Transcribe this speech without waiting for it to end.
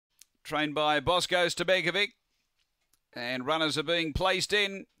trained by Bosco Stabekovic. And runners are being placed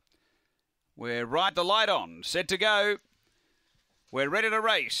in. We're right the light on, set to go. We're ready to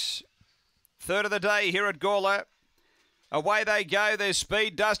race. Third of the day here at Gawler. Away they go. There's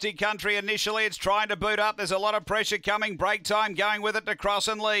speed. Dusty Country initially. It's trying to boot up. There's a lot of pressure coming. Break Time going with it to cross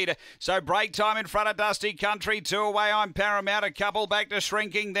and lead. So Break Time in front of Dusty Country. 2 away. I'm Paramount. A couple back to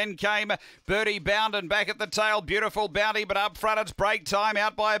Shrinking. Then came Birdie Bound and back at the tail. Beautiful Bounty, but up front it's Break Time.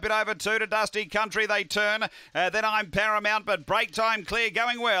 Out by a bit over 2 to Dusty Country. They turn. Then I'm Paramount, but Break Time clear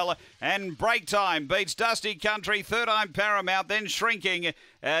going well. And Break Time beats Dusty Country. Third I'm Paramount. Then Shrinking.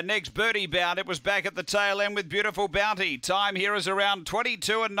 Next Birdie Bound. It was back at the tail end with Beautiful Bounty. Time here is around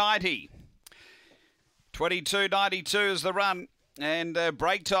 22.90. 22.92 is the run. And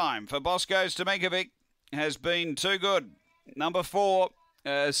Break Time for Bosco Stabekovic has been too good. Number 4,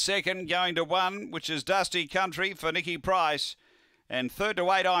 second going to 1, which is Dusty Country for Nicky Price. And third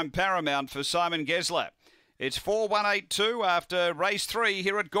to 8, I'm Paramount for Simon Gesler. It's 4.182 after race 3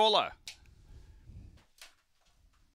 here at Gawler.